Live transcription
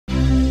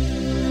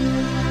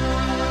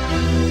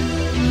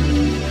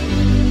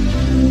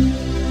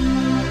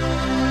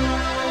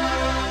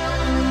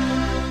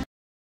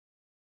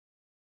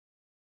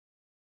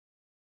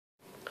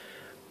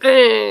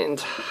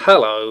And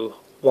hello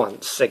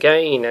once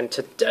again, and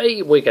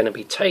today we're going to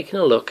be taking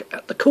a look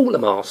at the Cooler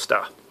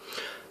Master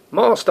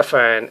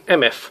Masterfan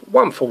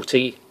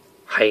MF140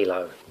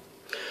 Halo.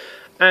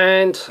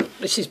 And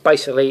this is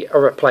basically a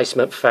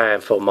replacement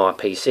fan for my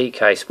PC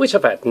case, which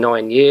I've had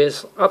 9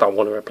 years. I don't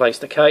want to replace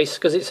the case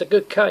because it's a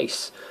good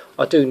case.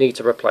 I do need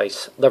to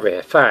replace the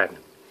rear fan.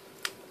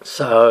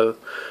 So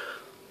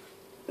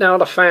now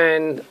the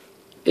fan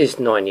is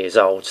 9 years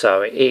old,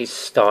 so it is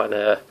starting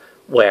to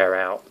wear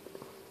out.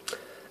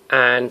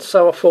 And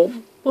so I thought,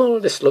 well,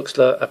 this looks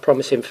like a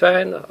promising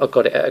fan. I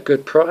got it at a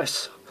good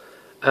price.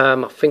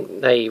 I think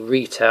they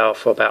retail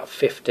for about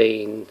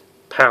 £15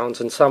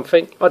 and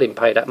something. I didn't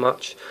pay that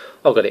much.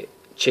 I got it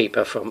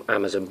cheaper from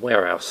Amazon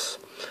Warehouse.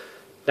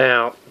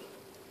 Now,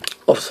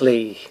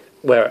 obviously,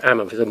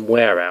 Amazon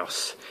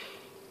Warehouse,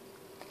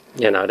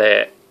 you know,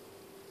 they're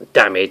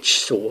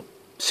damaged sort of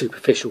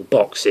superficial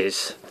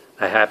boxes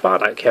they have.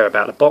 But I don't care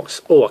about the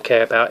box. All I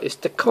care about is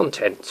the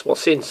contents,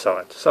 what's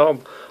inside.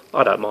 So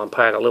I don't mind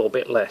paying a little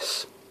bit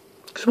less.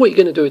 Because what are you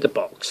going to do with the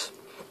box?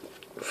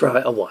 Throw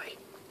it away.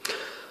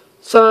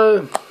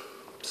 So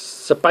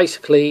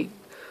basically,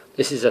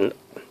 this is an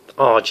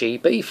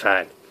ARGB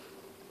fan.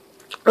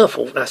 I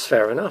thought that's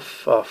fair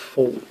enough. I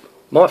thought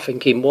my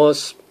thinking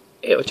was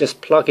it would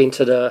just plug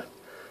into the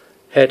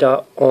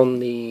header on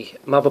the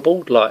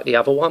motherboard like the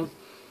other one.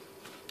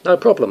 No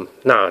problem.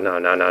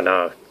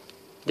 No.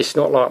 It's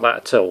not like that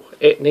at all.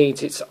 It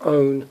needs its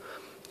own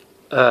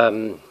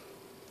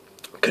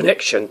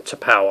connection to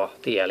power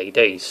the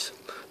LEDs,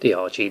 the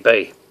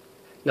RGB,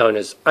 known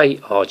as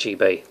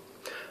ARGB,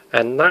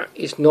 and that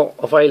is not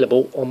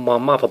available on my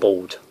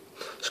motherboard.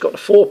 It's got the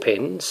 4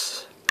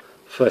 pins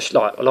for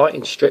like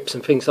lighting strips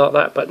and things like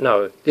that, but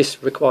no,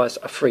 this requires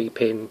a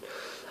 3-pin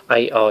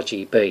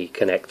ARGB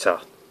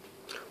connector,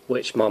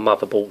 which my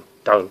motherboard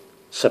don't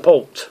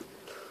support.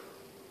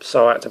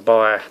 So I had to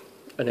buy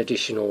an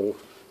additional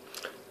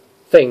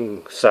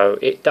thing so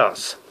it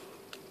does.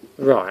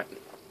 Right.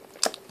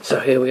 So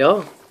here we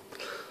are.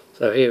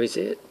 So here is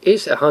it.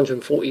 It's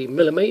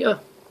 140mm,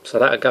 so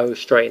that'll go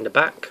straight in the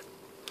back.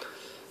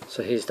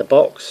 So here's the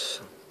box.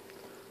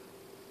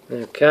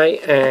 Okay,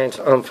 and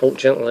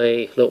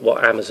unfortunately, look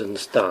what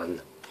Amazon's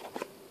done.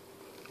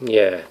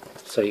 Yeah,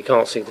 so you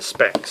can't see the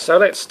specs. So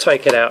let's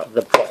take it out of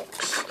the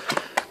box,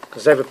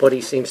 because everybody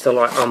seems to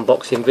like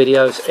unboxing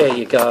videos. Here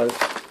you go.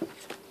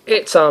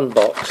 It's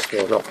unboxed.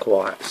 Well, not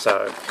quite.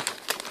 So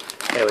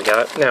there we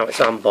go. Now it's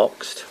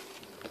unboxed.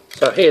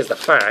 So here's the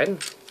fan.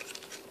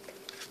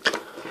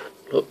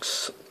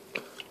 Looks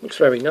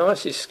very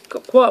nice. It's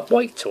got quite a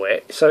weight to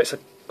it, so it's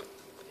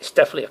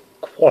definitely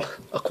a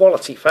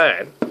quality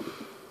fan.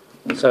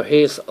 So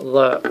here's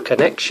the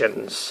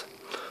connections.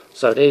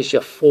 So there's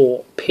your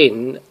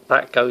 4-pin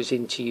that goes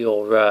into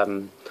your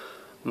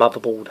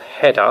motherboard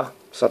header.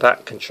 So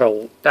that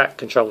controls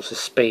the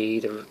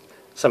speed and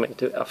something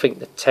to do, I think,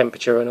 the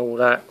temperature and all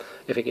that.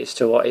 If it gets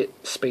too hot,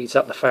 it speeds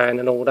up the fan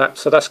and all that.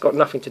 So that's got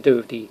nothing to do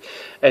with the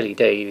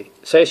LED.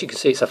 So as you can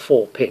see, it's a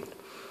 4-pin.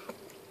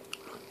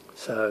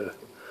 So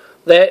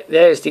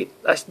this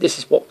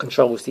is what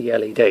controls the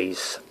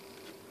LEDs.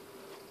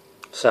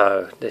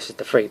 So this is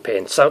the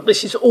 3-pin. So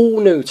this is all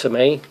new to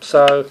me.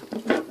 So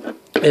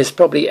there's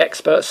probably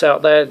experts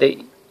out there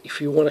that if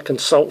you want to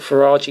consult for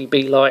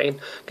RGB lighting,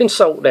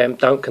 consult them.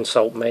 Don't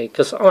consult me,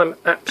 because I'm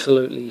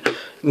absolutely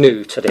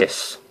new to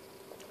this.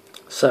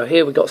 So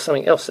here we've got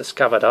something else that's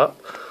covered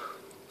up.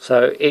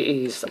 So it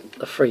is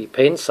the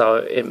 3-pin.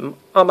 So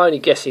I'm only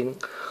guessing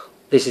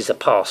this is a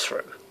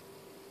pass-through.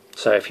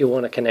 So if you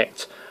want to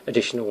connect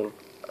additional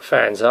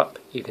fans up,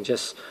 you can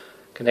just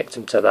connect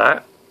them to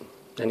that.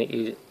 And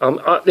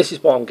this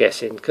is what I'm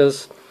guessing,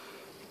 because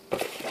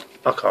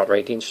I can't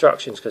read the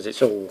instructions because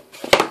it's all...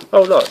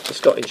 Oh look, it's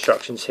got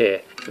instructions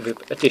here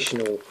with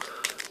additional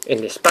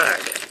in this bag.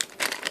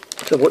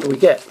 So what do we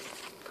get?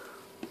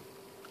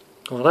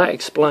 Well, that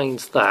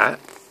explains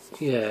that.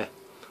 Yeah,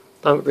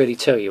 don't really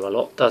tell you a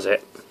lot, does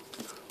it?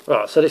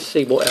 Right, so let's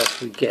see what else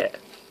we get.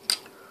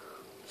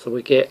 So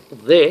we get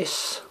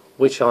this,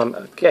 which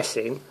I'm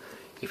guessing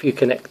if you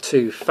connect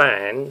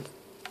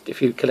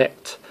if you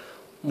connect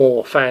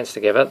more fans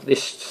together,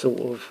 this sort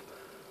of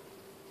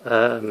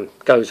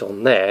goes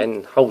on there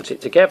and holds it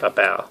together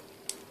better.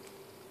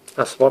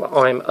 That's what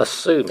I'm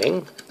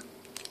assuming.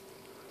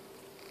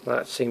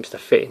 That seems to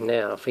fit in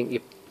there. I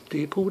think do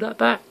you pull that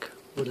back?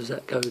 Or does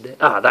that go there?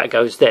 Ah, that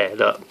goes there,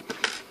 look.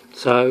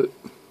 So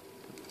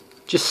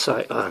just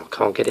say, oh, I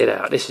can't get it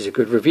out. This is a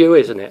good review,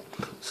 isn't it?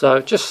 So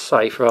just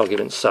say, for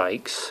argument's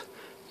sakes,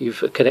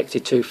 you've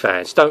connected 2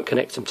 fans. Don't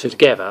connect them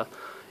together.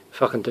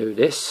 If I can do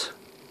this.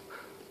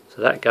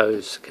 So that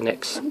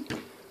connects.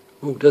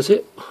 Oh, does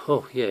it?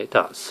 Oh, yeah, it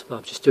does.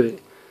 I'm just doing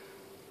it.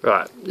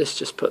 Right, let's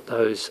just put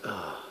those.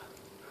 Oh,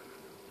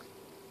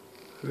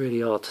 really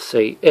hard to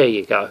see. There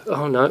you go.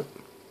 Oh, no.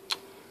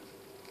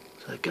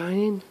 So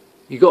going in.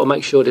 You've got to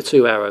make sure the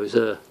 2 arrows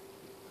are...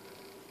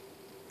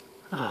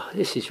 Ah, oh,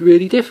 this is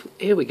really different.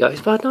 Here we go.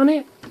 Have I done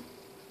it?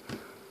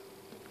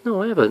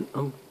 No, I haven't.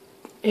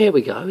 Here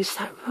we go. Is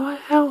that right?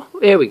 How?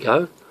 Here we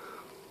go.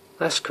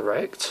 That's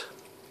correct.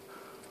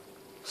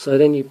 So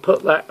then you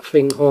put that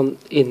thing on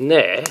in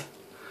there.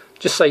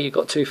 Just say you've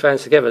got two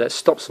fans together, that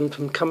stops them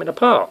from coming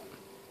apart.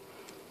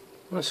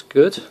 That's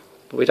good,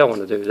 but we don't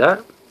want to do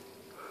that.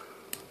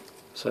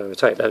 So we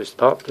take those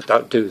apart, but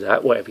don't do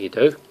that, whatever you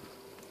do.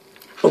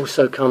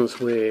 Also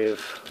comes with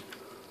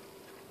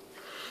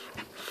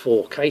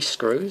 4 case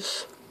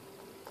screws,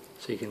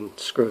 so you can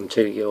screw them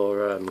to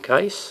your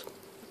case.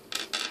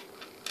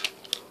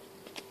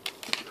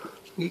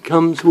 It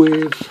comes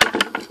with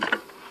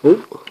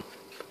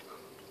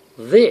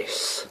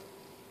this.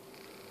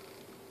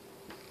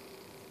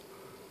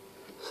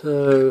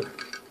 So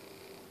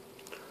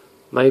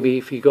maybe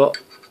if you got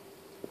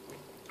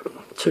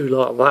 2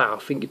 like that, I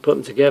think you put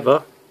them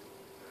together.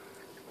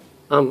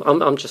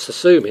 I'm just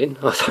assuming.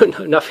 I don't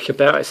know nothing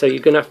about it, so you're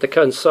going to have to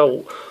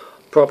consult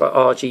proper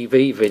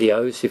RGB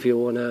videos if you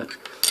want to.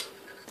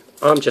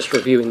 I'm just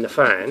reviewing the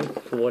fan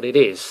for what it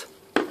is.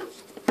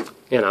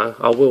 You know,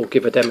 I will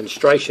give a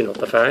demonstration of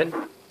the fan.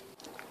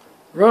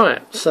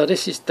 Right, so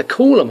this is the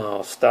Cooler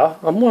Master.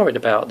 I'm worried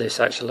about this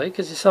actually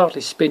because it's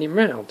hardly spinning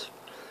round.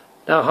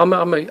 Now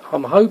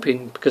I'm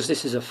hoping, because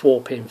this is a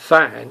 4-pin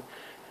fan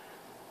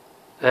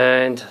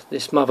and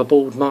this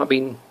motherboard might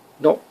be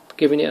not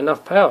giving it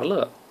enough power.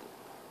 Look,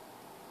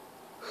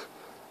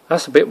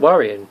 that's a bit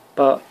worrying,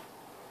 but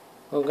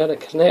I'm going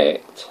to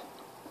connect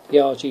the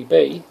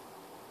RGB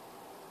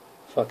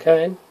if I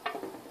can.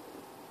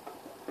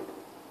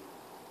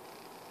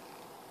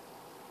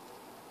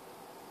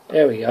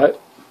 There we go.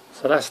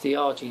 So that's the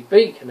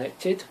RGB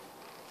connected,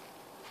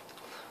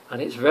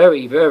 and it's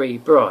very, very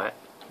bright,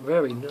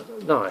 very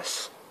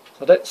nice.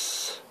 So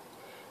let's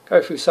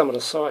go through some of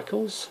the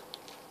cycles.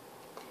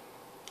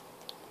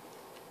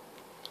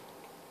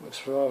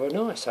 Looks rather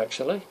nice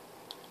actually.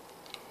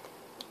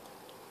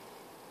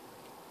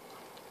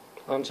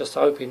 I'm just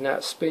hoping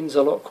that spins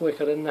a lot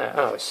quicker than that.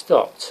 Oh, it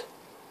stopped.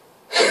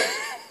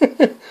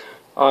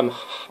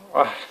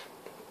 I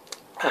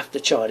have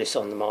to try this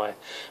on my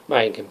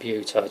main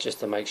computer just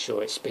to make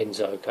sure it spins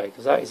okay,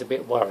 because that is a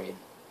bit worrying.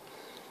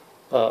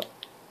 But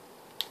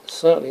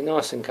certainly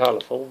nice and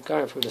colourful,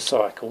 going through the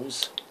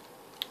cycles.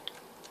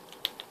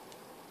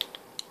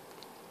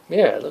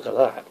 Yeah, look at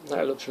that.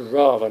 That looks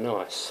rather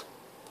nice.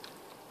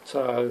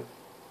 So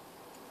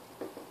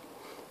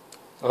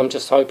I'm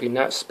just hoping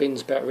that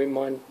spins better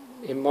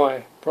in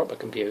my proper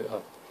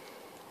computer.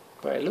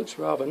 But it looks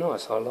rather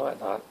nice. I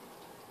like that.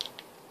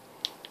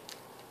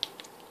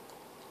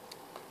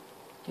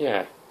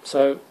 Yeah,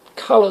 so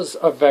colours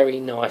are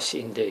very nice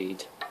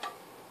indeed.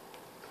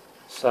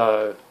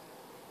 So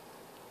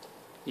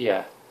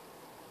yeah,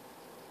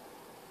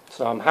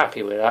 so I'm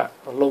happy with that,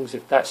 as long as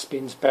if that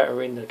spins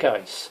better in the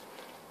case.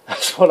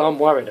 That's what I'm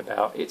worried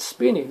about. It's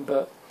spinning,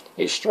 but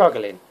it's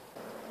struggling.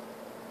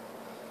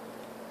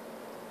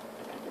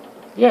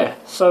 Yeah,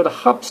 so the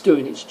hub's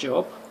doing its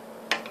job.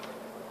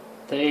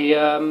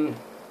 The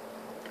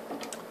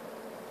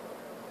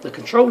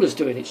controller's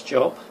doing its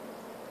job.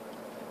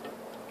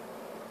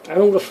 And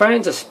all the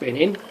fans are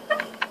spinning,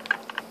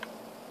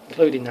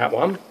 including that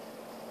one.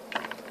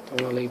 I'm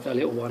going to leave that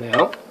little one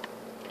out.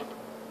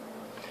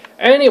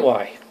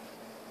 Anyway,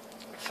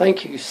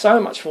 thank you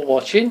so much for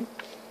watching.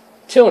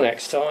 Till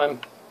next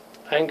time,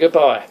 and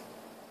goodbye.